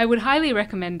 I would highly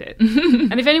recommend it.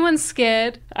 And if anyone's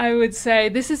scared, I would say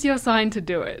this is your sign to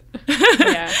do it.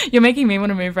 Yeah. You're making me want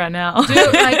to move right now. Do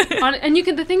it, and you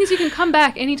can, the thing is you can come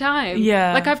back anytime.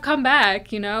 Yeah. Like I've come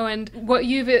back, you know, and what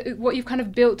you've kind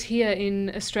of built here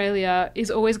in Australia is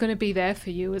always going to be there for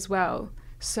you as well.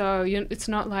 So it's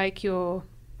not like you're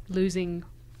losing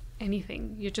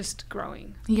anything. You're just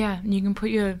growing. Yeah, and you can put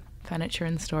your furniture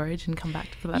in storage and come back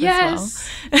to that as yes,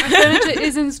 my furniture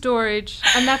is in storage,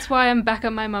 and that's why I'm back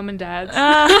at my mum and dad's.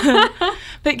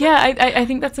 But yeah, I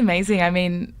think that's amazing. I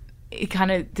mean,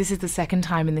 this is the second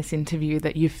time in this interview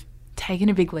that you've taken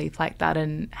a big leap like that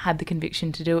and had the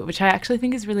conviction to do it, which I actually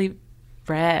think is really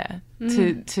rare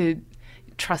to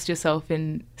trust yourself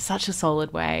in such a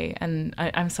solid way. And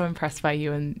I'm so impressed by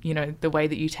you and, you know, the way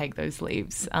that you take those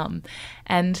leaps.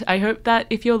 And I hope that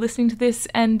if you're listening to this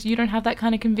and you don't have that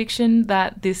kind of conviction,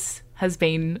 that this has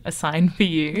been a sign for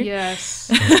you. Yes.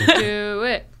 Do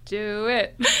it. Do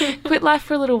it. Quit life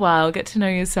for a little while, get to know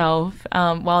yourself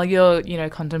while you're, you know,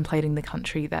 contemplating the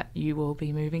country that you will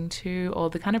be moving to or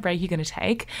the kind of break you're going to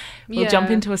take. We'll jump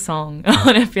into a song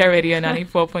on FBI Radio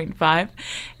 94.5.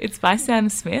 It's by Sam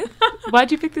Smith.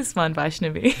 Why'd you pick this one,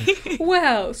 Vaishnavi?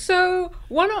 Well, so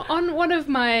on one of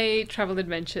my travel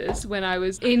adventures when I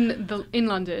was in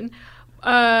London,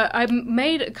 I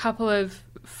made a couple of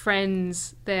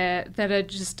friends there that are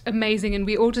just amazing, and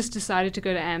we all just decided to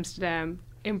go to Amsterdam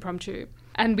impromptu,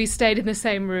 and we stayed in the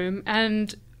same room.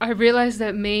 And I realized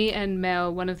that me and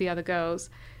Mel, one of the other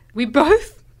girls, we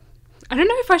both, I don't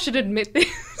know if I should admit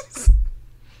this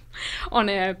on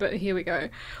air, but here we go.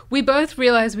 We both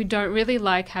realized we don't really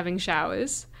like having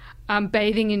showers.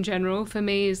 Bathing in general for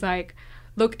me is like,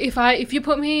 look, if you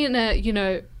put me in a, you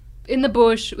know, in the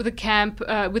bush with a camp,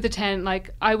 with a tent, like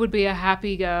I would be a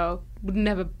happy girl, would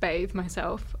never bathe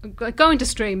myself. Like going to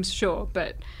streams, sure,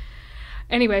 but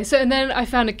anyway, and then I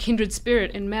found a kindred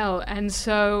spirit in Mel, and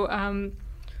so and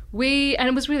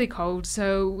it was really cold,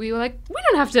 so we were like, we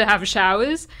don't have to have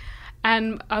showers.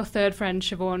 And our third friend,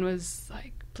 Siobhan, was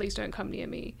like, please don't come near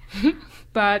me.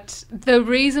 But the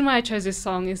reason why I chose this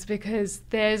song is because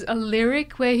there's a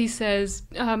lyric where he says,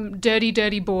 dirty,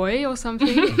 dirty boy or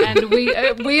something, and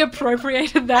we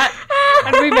appropriated that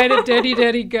and we made it dirty,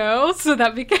 dirty girl, so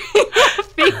that became a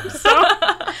theme song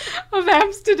of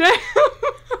Amsterdam.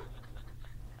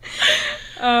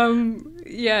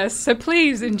 Yes, so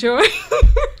please enjoy.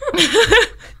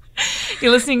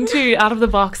 You're listening to Out of the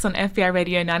Box on FBI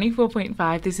Radio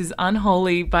 94.5. This is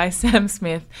Unholy by Sam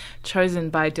Smith, chosen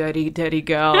by Dirty, Dirty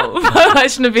Girl by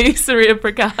Vaishnavi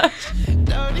Suryaprakash.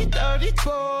 Dirty, dirty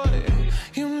boy.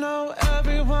 You know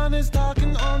everyone is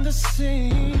talking on the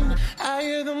scene. I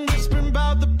hear them whispering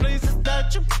about the places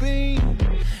that you've been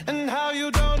and how you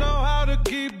don't know how to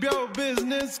keep your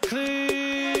business clean.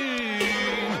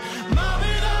 Mom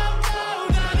it up, oh,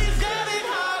 daddy's getting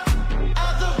hot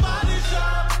at the body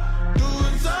shop,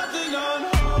 doing something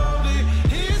unholy.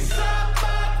 He's sat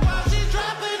back while she's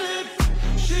dropping it.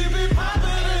 She be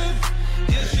popping it,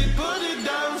 yeah, she put it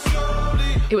down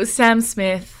slowly. It was Sam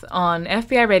Smith on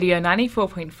FBI Radio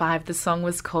 94.5. The song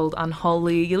was called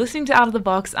Unholy. You're listening to Out of the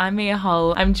Box. I'm Mia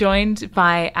Hull. I'm joined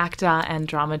by actor and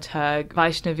dramaturg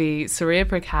Vaishnavi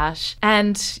Suryaprakash.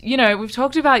 And, you know, we've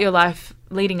talked about your life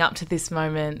leading up to this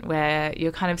moment where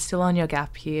you're kind of still on your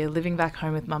gap year, living back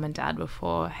home with mum and dad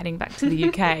before heading back to the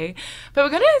UK.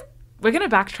 But we're going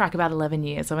to backtrack about 11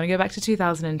 years. I want to go back to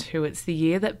 2002. It's the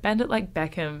year that Bend It Like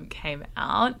Beckham came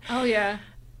out. Oh, yeah.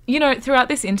 You know, throughout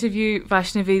this interview,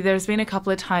 Vaishnavi, there's been a couple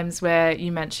of times where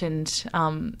you mentioned,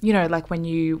 you know, like when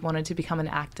you wanted to become an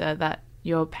actor, that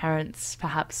your parents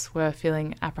perhaps were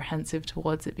feeling apprehensive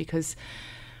towards it because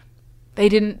they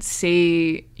didn't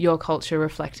see your culture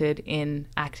reflected in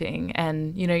acting.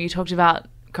 And, you know, you talked about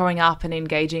growing up and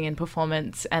engaging in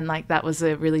performance, and like that was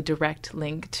a really direct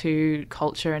link to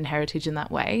culture and heritage in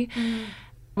that way.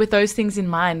 With those things in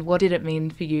mind, what did it mean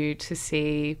for you to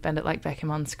see Bend It Like Beckham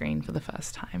on screen for the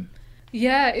first time?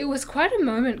 Yeah, it was quite a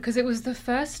moment because it was the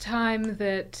first time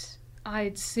that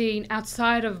I'd seen,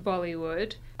 outside of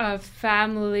Bollywood, a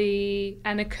family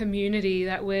and a community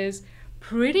that was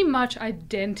pretty much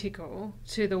identical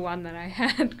to the one that I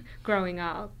had growing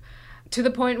up. To the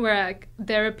point where like,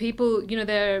 there are people, you know,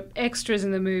 there are extras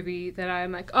in the movie that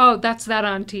I'm like, oh, that's that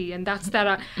auntie and that's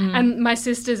that. And my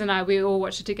sisters and I, we all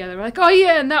watched it together. We're like, oh,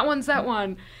 yeah, and that one's that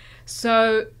one.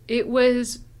 So it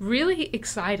was really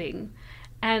exciting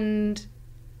and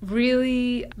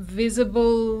really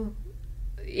visible-ing,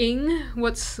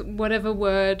 whatever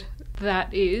word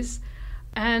that is.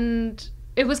 And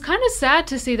it was kind of sad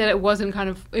to see that it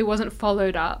wasn't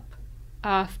followed up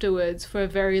afterwards for a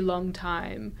very long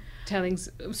time, telling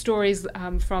stories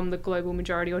from the global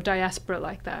majority or diaspora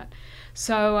like that.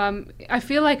 So I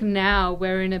feel like now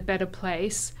we're in a better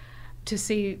place to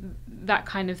see that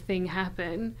kind of thing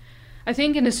happen. I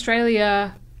think in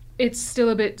Australia it's still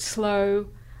a bit slow,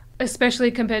 especially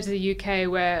compared to the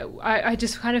UK, where I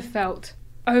just kind of felt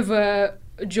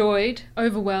overjoyed,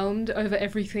 overwhelmed over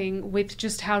everything with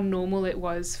just how normal it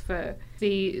was for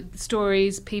the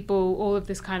stories, people, all of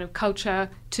this kind of culture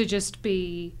to just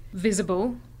be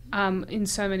visible in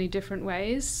so many different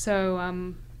ways.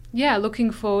 So, yeah,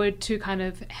 looking forward to kind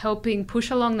of helping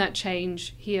push along that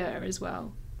change here as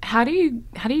well. How do you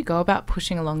go about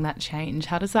pushing along that change?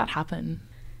 How does that happen?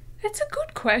 It's a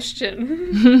good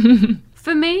question.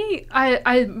 For me,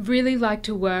 I really like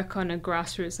to work on a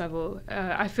grassroots level.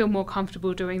 I feel more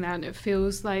comfortable doing that, and it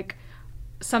feels like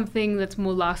something that's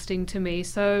more lasting to me.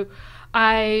 So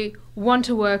I want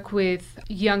to work with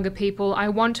younger people. I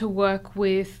want to work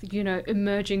with, you know,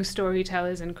 emerging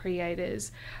storytellers and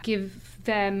creators, give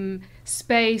them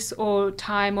space or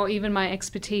time or even my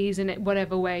expertise in it,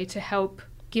 whatever way, to help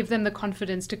give them the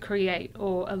confidence to create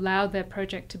or allow their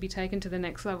project to be taken to the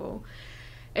next level.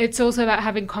 It's also about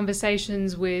having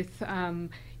conversations with,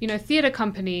 you know, theatre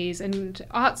companies and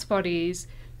arts bodies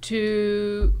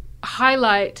to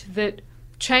highlight that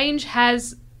change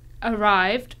has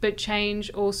arrived, but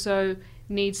change also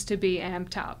needs to be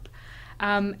amped up.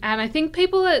 And I think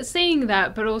people are seeing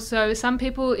that, but also some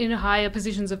people in higher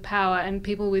positions of power and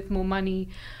people with more money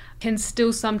can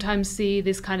still sometimes see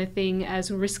this kind of thing as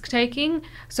risk-taking.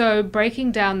 So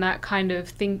breaking down that kind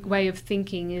of way of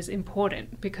thinking is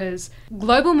important, because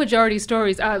global majority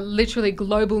stories are literally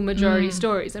global majority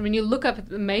stories. And when you look up at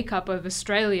the makeup of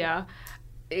Australia,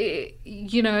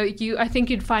 you know, I think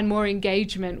you'd find more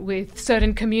engagement with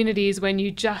certain communities when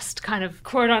you just kind of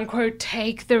quote-unquote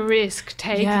take the risk,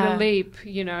 take the leap,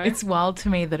 you know. It's wild to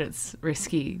me that it's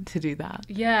risky to do that.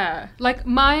 Yeah. Like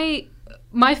my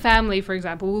family, for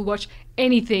example, will watch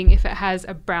anything if it has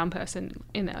a brown person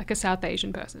in it, like a South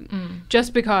Asian person,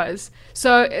 just because.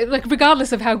 So, like,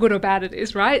 regardless of how good or bad it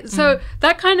is, right? So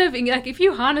that kind of, like, if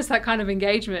you harness that kind of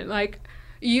engagement, like,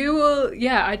 you will,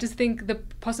 I just think the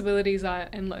possibilities are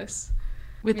endless.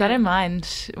 With that in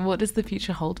mind, what does the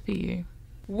future hold for you?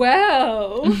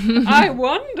 Well, I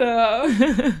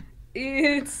wonder.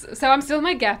 So I'm still in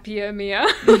my gap year, Mia.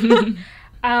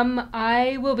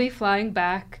 I will be flying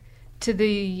back to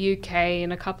the UK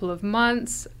in a couple of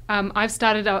months. I've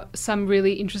started some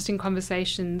really interesting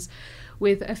conversations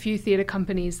with a few theatre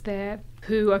companies there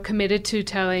who are committed to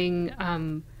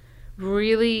telling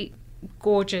really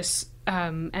gorgeous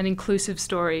and inclusive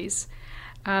stories.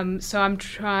 So I'm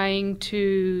trying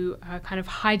to kind of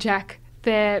hijack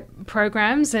their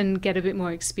programs and get a bit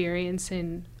more experience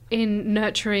in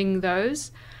nurturing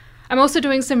those. I'm also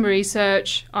doing some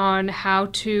research on how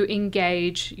to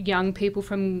engage young people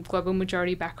from global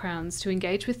majority backgrounds to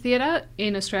engage with theatre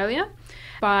in Australia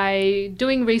by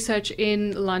doing research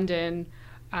in London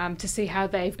to see how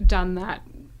they've done that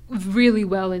really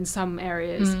well in some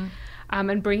areas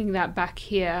and bringing that back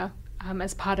here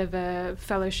as part of a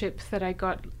fellowship that I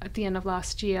got at the end of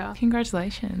last year.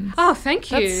 Congratulations. Oh, thank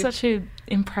you. That's such an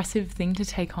impressive thing to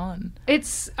take on.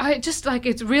 It's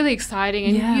really exciting,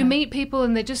 and you meet people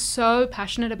and they're just so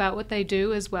passionate about what they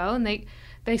do as well, and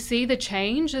they see the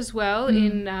change as well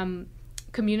in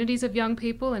communities of young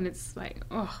people, and it's like,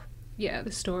 yeah,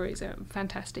 the stories are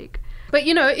fantastic. But,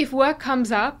 you know, if work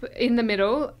comes up in the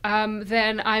middle,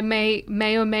 then I may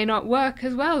or may not work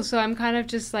as well. So I'm kind of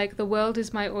just like, the world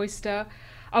is my oyster.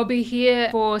 I'll be here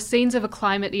for Scenes of a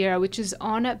Climate Era, which is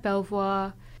on at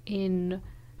Belvoir in,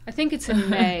 I think it's in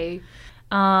May.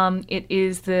 It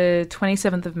is the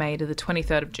 27th of May to the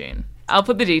 23rd of June. I'll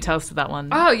put the details to that one.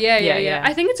 Oh, yeah.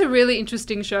 I think it's a really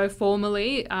interesting show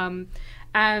formally.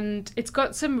 And it's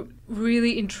got some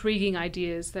really intriguing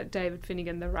ideas that David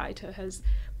Finnegan, the writer, has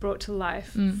brought to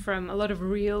life from a lot of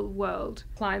real-world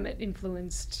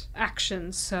climate-influenced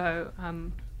actions. So,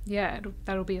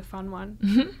 that'll be a fun one.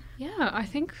 Mm-hmm. Yeah, I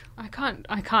think I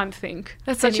can't think.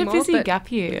 That's such anymore, a busy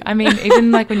gap year. I mean,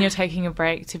 even like when you're taking a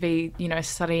break to be, you know,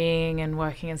 studying and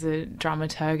working as a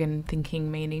dramaturg and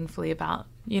thinking meaningfully about,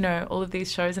 you know, all of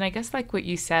these shows. And I guess like what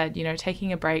you said, you know,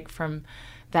 taking a break from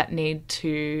that need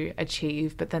to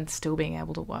achieve, but then still being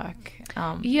able to work.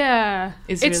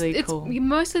 Is really cool. It's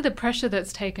mostly the pressure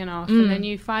that's taken off, and then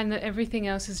you find that everything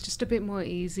else is just a bit more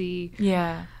easy.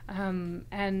 Yeah.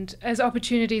 And as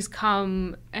opportunities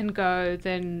come and go,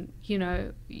 then, you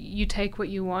know, you take what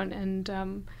you want and,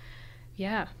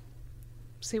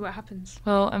 see what happens.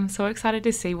 Well, I'm so excited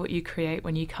to see what you create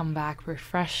when you come back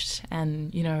refreshed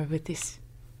and, you know, with this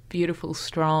beautiful,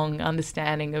 strong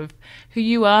understanding of who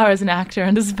you are as an actor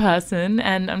and as a person,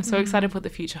 and I'm so excited what the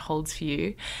future holds for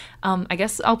you. I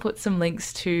guess I'll put some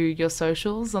links to your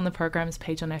socials on the program's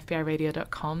page on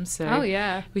fbiradio.com so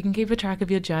we can keep a track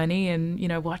of your journey and, you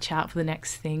know, watch out for the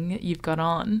next thing you've got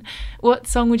on. What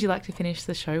song would you like to finish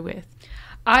the show with?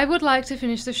 I would like to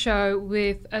finish the show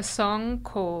with a song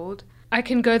called I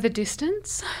Can Go the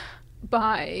Distance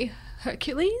by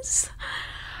Hercules.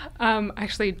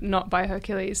 Actually, not by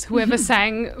Hercules. Whoever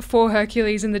sang for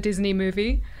Hercules in the Disney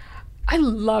movie. I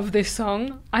love this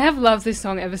song. I have loved this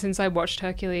song ever since I watched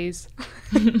Hercules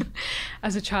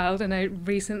as a child, and I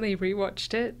recently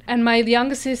rewatched it. And my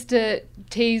younger sister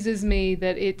teases me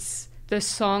that it's the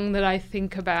song that I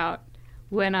think about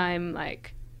when I'm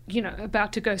like, you know,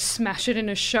 about to go smash it in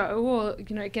a show or,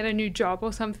 you know, get a new job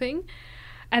or something.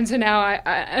 And so now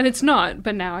and it's not,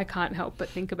 but now I can't help but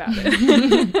think about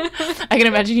it. I can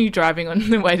imagine you driving on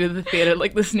the way to the theatre,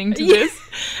 like listening to this.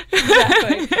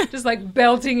 Exactly. Just like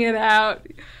belting it out.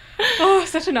 Oh,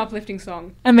 such an uplifting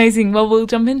song. Amazing. Well, we'll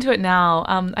jump into it now.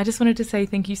 I just wanted to say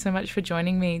thank you so much for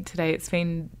joining me today. It's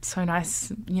been so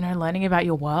nice, you know, learning about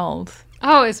your world.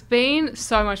 Oh, it's been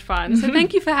so much fun. So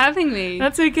thank you for having me.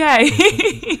 That's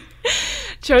okay.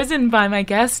 Chosen by my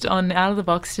guest on Out of the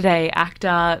Box today,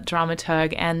 actor,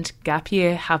 dramaturg and gap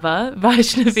year haver,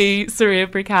 Vaishnavi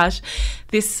Suryaprakash.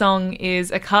 This song is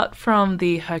a cut from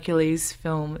the Hercules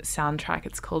film soundtrack.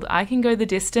 It's called I Can Go the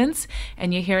Distance,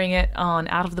 and you're hearing it on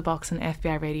Out of the Box on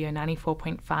FBI Radio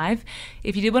 94.5.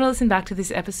 If you did want to listen back to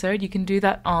this episode, you can do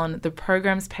that on the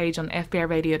program's page on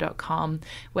fbiradio.com,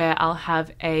 where I'll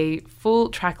have a full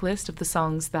track list of the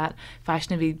songs that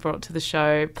Vaishnavi brought to the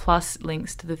show, plus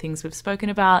links to the things we've spoken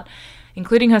about,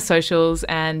 including her socials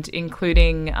and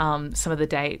including some of the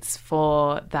dates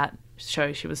for that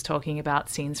show she was talking about,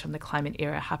 Scenes from the Climate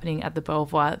Era, happening at the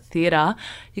Belvoir Theatre.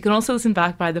 You can also listen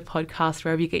back by the podcast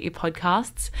wherever you get your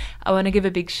podcasts. I want to give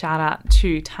a big shout out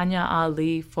to Tanya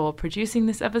Ali for producing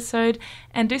this episode,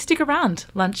 and do stick around.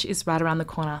 Lunch is right around the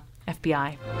corner.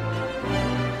 FBI.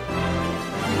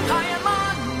 I am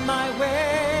on my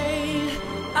way.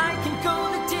 I can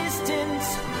go the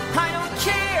distance. I don't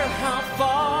care how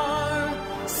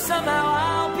far. Somehow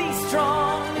I'll be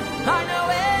strong. I know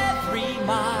every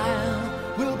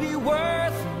mile will be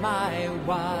worth my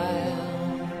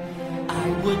while. I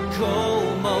would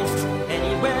go most